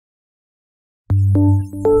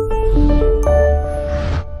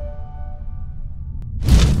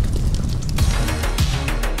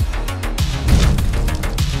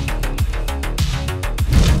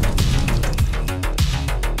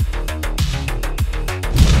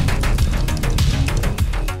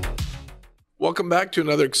Welcome back to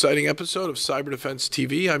another exciting episode of Cyber Defense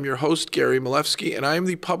TV. I'm your host, Gary Malefsky, and I am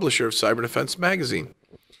the publisher of Cyber Defense Magazine.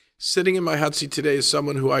 Sitting in my hot seat today is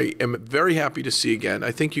someone who I am very happy to see again.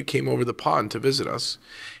 I think you came over the pond to visit us.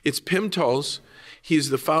 It's Pim Toles. He's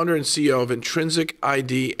the founder and CEO of Intrinsic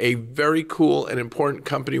ID, a very cool and important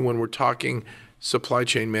company when we're talking supply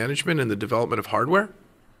chain management and the development of hardware.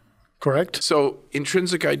 Correct. So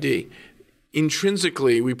Intrinsic ID.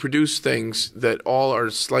 Intrinsically, we produce things that all are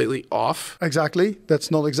slightly off. Exactly.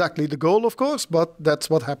 That's not exactly the goal, of course, but that's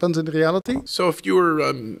what happens in reality. So if you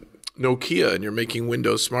were Nokia and you're making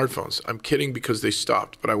Windows smartphones, I'm kidding because they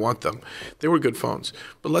stopped, but I want them. They were good phones.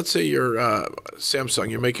 But let's say you're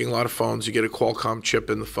Samsung, you're making a lot of phones, you get a Qualcomm chip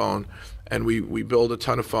in the phone, and we build a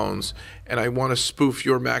ton of phones, and I want to spoof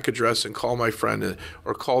your MAC address and call my friend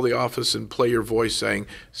or call the office and play your voice saying,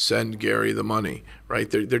 send Gary the money, right?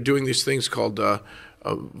 They're doing these things called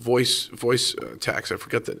voice attacks. I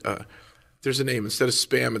forget that. There's a name. Instead of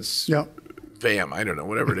spam, it's VAM. I don't know,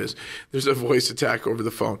 whatever it is. There's a voice attack over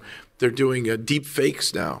the phone. They're doing deep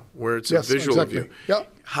fakes now where it's a visual of you. Yeah.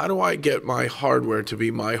 How do I get my hardware to be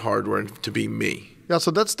my hardware and to be me? Yeah,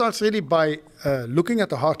 so that starts really by looking at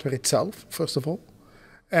the hardware itself, first of all.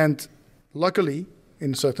 And luckily,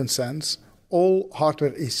 in a certain sense, all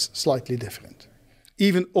hardware is slightly different.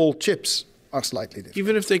 Even all chips are slightly different.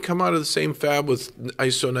 Even if they come out of the same fab with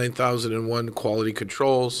ISO 9001 quality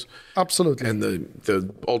controls. Absolutely. And the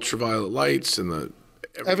ultraviolet lights and the...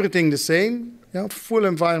 Everything the same. Yeah, full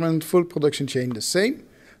environment, full production chain the same.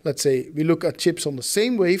 Let's say we look at chips on the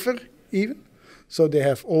same wafer even. So they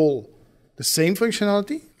have all the same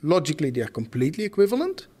functionality. Logically, they are completely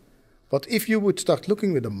equivalent. But if you would start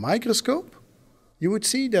looking with a microscope, you would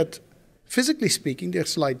see that, physically speaking, they're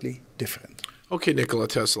slightly different. Okay, Nikola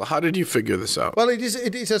Tesla, how did you figure this out? Well, it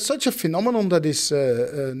is such a phenomenon that is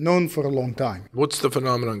known for a long time. What's the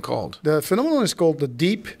phenomenon called? The phenomenon is called the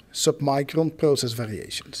deep submicron process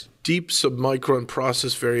variations. Deep submicron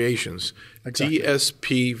process variations. Exactly.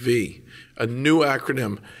 DSPV, a new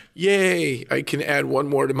acronym. Yay! I can add one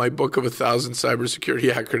more to my book of 1,000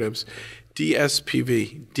 cybersecurity acronyms.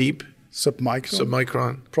 DSPV, deep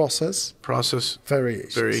submicron process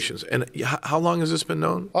variations. And how long has this been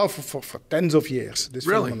known? Oh, for tens of years. This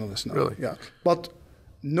phenomenon is known. Really? Yeah. But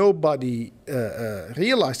nobody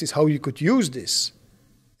realized is how you could use this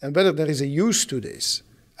and whether there is a use to this.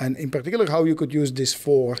 And in particular, how you could use this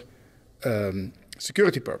for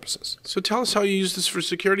security purposes. So tell us how you use this for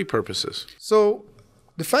security purposes. So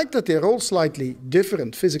the fact that they're all slightly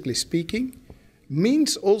different, physically speaking,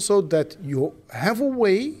 means also that you have a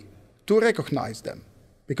way to recognize them.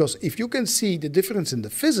 Because if you can see the difference in the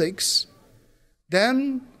physics,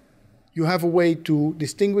 then you have a way to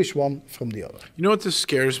distinguish one from the other. You know what this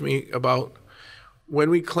scares me about? When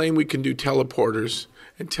we claim we can do teleporters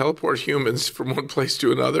and teleport humans from one place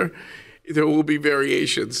to another, there will be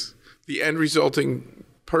variations. The end resulting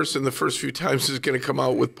person the first few times is going to come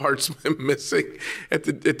out with parts missing at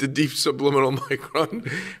the deep subliminal micron.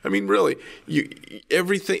 I mean, really,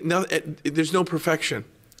 everything. Now, there's no perfection.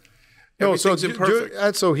 No, so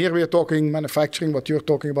here we are talking manufacturing. What you're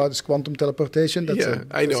talking about is quantum teleportation. That's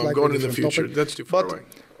I know. I'm going in the future. Topic. That's too far away.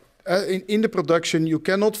 In the production, you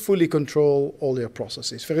cannot fully control all your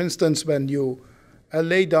processes. For instance, when you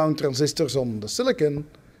lay down transistors on the silicon,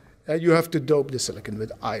 you have to dope the silicon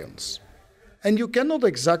with ions. And you cannot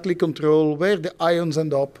exactly control where the ions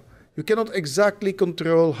end up. You cannot exactly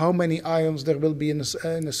control how many ions there will be in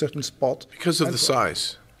a certain spot. Because of the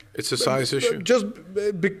size. It's a size issue? There's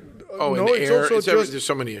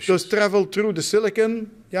so many issues. Just travel through the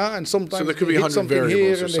silicon, and sometimes so there could they be hit something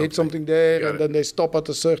here and they hit something there, and then they stop at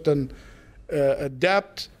a certain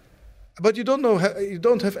depth. But you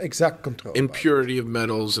don't have exact control. Impurity of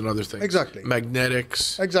metals and other things. Exactly.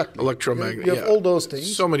 Magnetics. Exactly. Electromagnetic. You have all those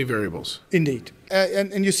things. So many variables. Indeed.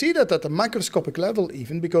 And you see that at the microscopic level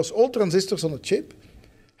even, because all transistors on a chip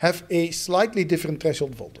have a slightly different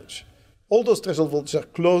threshold voltage. All those threshold voltages are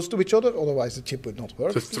close to each other, otherwise the chip would not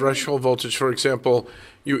work. The threshold voltage, for example,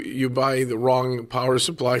 you buy the wrong power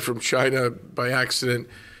supply from China by accident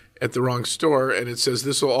at the wrong store, and it says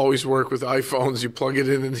this will always work with iPhones. You plug it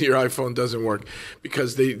in and your iPhone doesn't work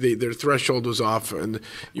because their threshold was off, and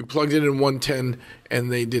you plugged it in 110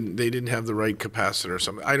 and they didn't have the right capacitor or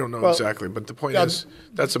something. I don't know exactly, but the point is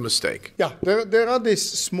that's a mistake. Yeah, there are these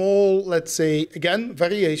small, let's say, again,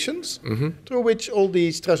 variations through which all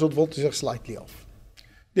these threshold voltages are slightly off.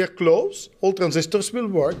 They're close. All transistors will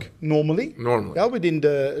work normally. Within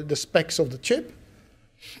the specs of the chip.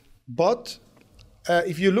 But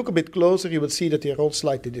if you look a bit closer, you will see that they're all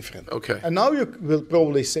slightly different. Okay. And now you will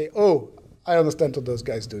probably say, I understand what those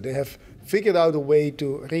guys do. They have figured out a way to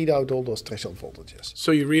read out all those threshold voltages.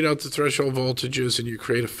 So you read out the threshold voltages and you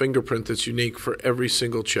create a fingerprint that's unique for every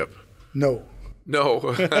single chip. No.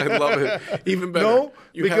 No, I love it. Even better. No,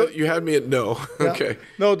 you had me at no. Yeah. Okay.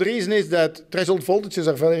 No, the reason is that threshold voltages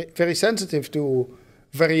are very, very sensitive to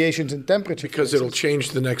variations in temperature. Because it'll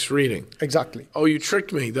change the next reading. Exactly. Oh, you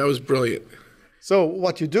tricked me. That was brilliant. So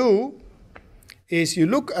what you do is you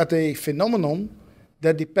look at a phenomenon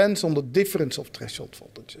that depends on the difference of threshold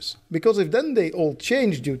voltages. Because if then they all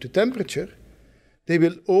change due to temperature, they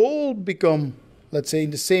will all become, let's say, in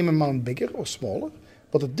the same amount bigger or smaller,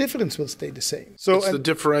 but the difference will stay the same. So it's the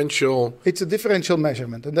differential. It's a differential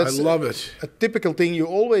measurement. And that's I love it. A typical thing you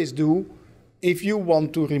always do if you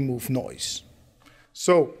want to remove noise.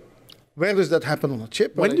 So where does that happen on a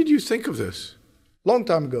chip? When did you think of this? Long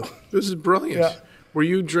time ago. This is brilliant. Yeah. Were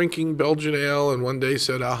you drinking Belgian ale and one day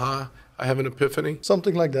said, aha, I have an epiphany?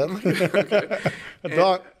 Something like that. A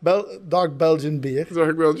dark Belgian beer.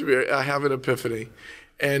 Dark Belgian beer. I have an epiphany.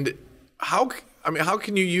 And how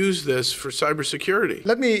can you use this for cybersecurity?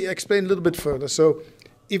 Let me explain a little bit further. So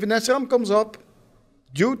if an SRAM comes up,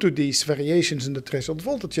 due to these variations in the threshold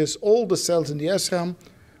voltages, all the cells in the SRAM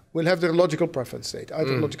will have their logical preference state,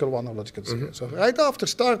 either logical 1 or logical 0. So right after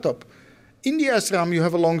startup, in the SRAM, you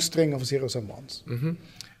have a long string of zeros and ones.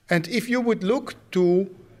 And if you would look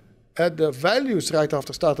at the values right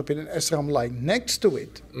after startup in an SRAM line next to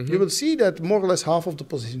it, you will see that more or less half of the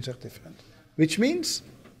positions are different, which means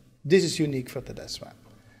this is unique for the SRAM.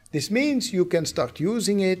 This means you can start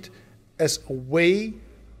using it as a way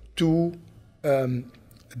to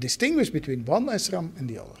distinguish between one SRAM and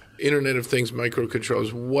the other. Internet of Things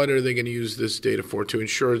microcontrollers, what are they going to use this data for to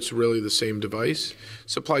ensure it's really the same device?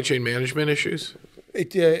 Supply chain management issues?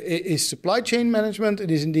 It is supply chain management. It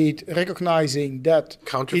is indeed recognizing that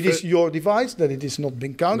it is your device, that it is not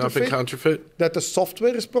been counterfeit. That the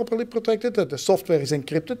software is properly protected, that the software is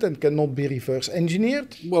encrypted and cannot be reverse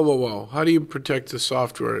engineered. Whoa. How do you protect the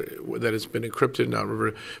software that has been encrypted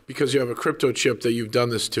now? Because you have a crypto chip that you've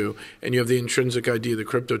done this to, and you have the intrinsic ID of the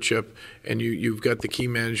crypto chip, and you've got the key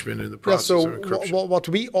management in the process of encryption. So what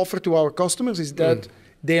we offer to our customers is that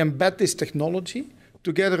they embed this technology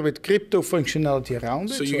together with crypto functionality around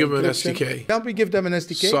it. So you give them an SDK? Yeah, we give them an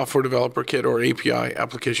SDK. Software developer kit or API,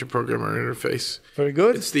 application programmer interface. Very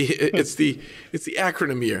good. It's the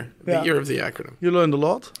acronym year, the year of the acronym. You learned a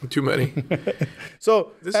lot. Too many.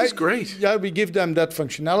 So this is great. Yeah, we give them that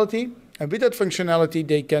functionality, and with that functionality,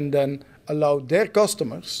 they can then allow their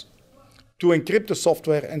customers to encrypt the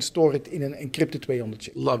software and store it in an encrypted way on the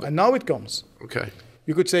chip. Love it. And now it comes. Okay.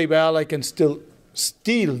 You could say, well, I can still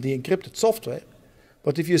steal the encrypted software.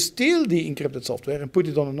 But if you steal the encrypted software and put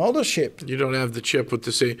it on another chip... You don't have the chip with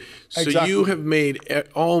the same... So Exactly. you have made...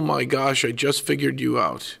 Oh my gosh, I just figured you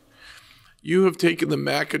out. You have taken the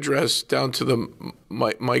MAC address down to the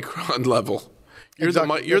micron level. You're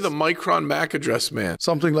the micron MAC address man.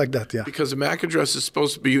 Something like that, yeah. Because the MAC address is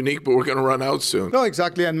supposed to be unique, but we're going to run out soon. No,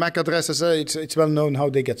 exactly. And MAC addresses, it's well known how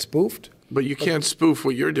they get spoofed. But you can't spoof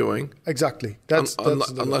what you're doing. Exactly.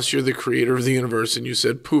 Unless you're the creator of the universe and you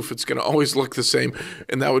said, poof, it's going to always look the same.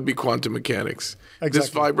 And that would be quantum mechanics. Exactly. This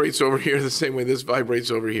vibrates over here the same way this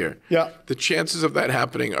vibrates over here. Yeah. The chances of that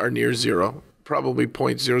happening are near zero, probably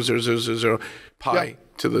 0.00000 pi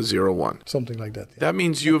to the 0.1. Something like that. Yeah. That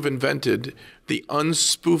means you have invented the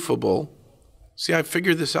unspoofable. See, I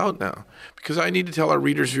figured this out now because I need to tell our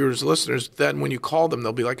readers, viewers, listeners that when you call them,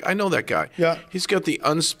 they'll be like, I know that guy. Yeah. He's got the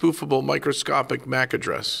unspoofable microscopic MAC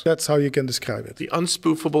address. That's how you can describe it. The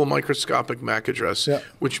unspoofable microscopic MAC address,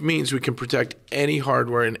 which means we can protect any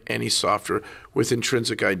hardware and any software with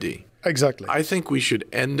intrinsic ID. Exactly. I think we should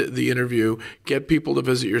end the interview, get people to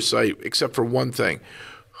visit your site, except for one thing.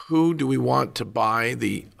 Who do we want to buy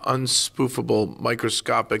the unspoofable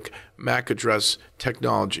microscopic MAC address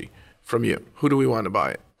technology from you? Who do we want to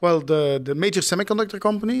buy it? Well, the major semiconductor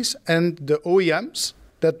companies and the OEMs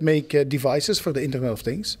that make devices for the Internet of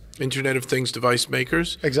Things. Internet of Things device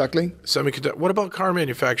makers? Exactly. Semiconductor. What about car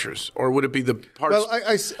manufacturers? Or would it be the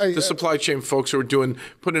parts, the supply chain folks who are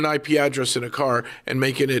put an IP address in a car and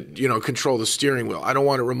making it, control the steering wheel? I don't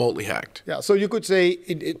want it remotely hacked. Yeah, so you could say,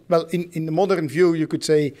 in the modern view, you could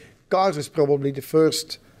say cars is probably the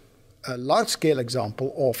first large-scale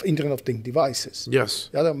example of Internet of Things devices.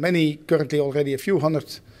 Yes. Yeah, there are many, currently already a few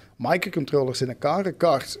hundred microcontrollers in a car. The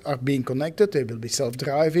cars are being connected. They will be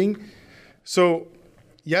self-driving. So,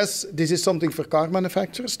 yes, this is something for car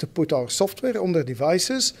manufacturers to put our software on their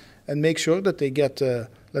devices and make sure that they get,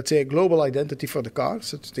 let's say, a global identity for the car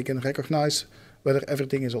so that they can recognize whether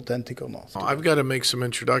everything is authentic or not. I've got to make some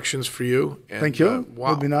introductions for you. And, Thank you.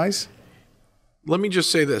 Wow. Would be nice. Let me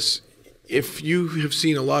just say this. if you have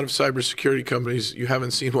seen a lot of cybersecurity companies, you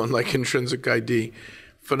haven't seen one like Intrinsic ID.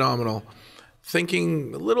 Phenomenal.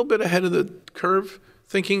 Thinking a little bit ahead of the curve,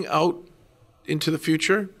 thinking out into the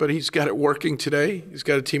future, but he's got it working today. He's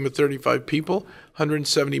got a team of 35 people,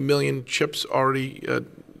 170 million chips already,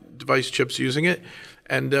 device chips using it,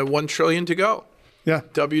 and 1 trillion to go. Yeah.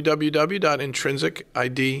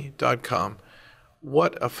 www.intrinsicid.com.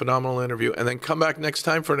 What a phenomenal interview. And then come back next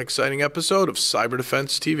time for an exciting episode of Cyber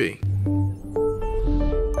Defense TV.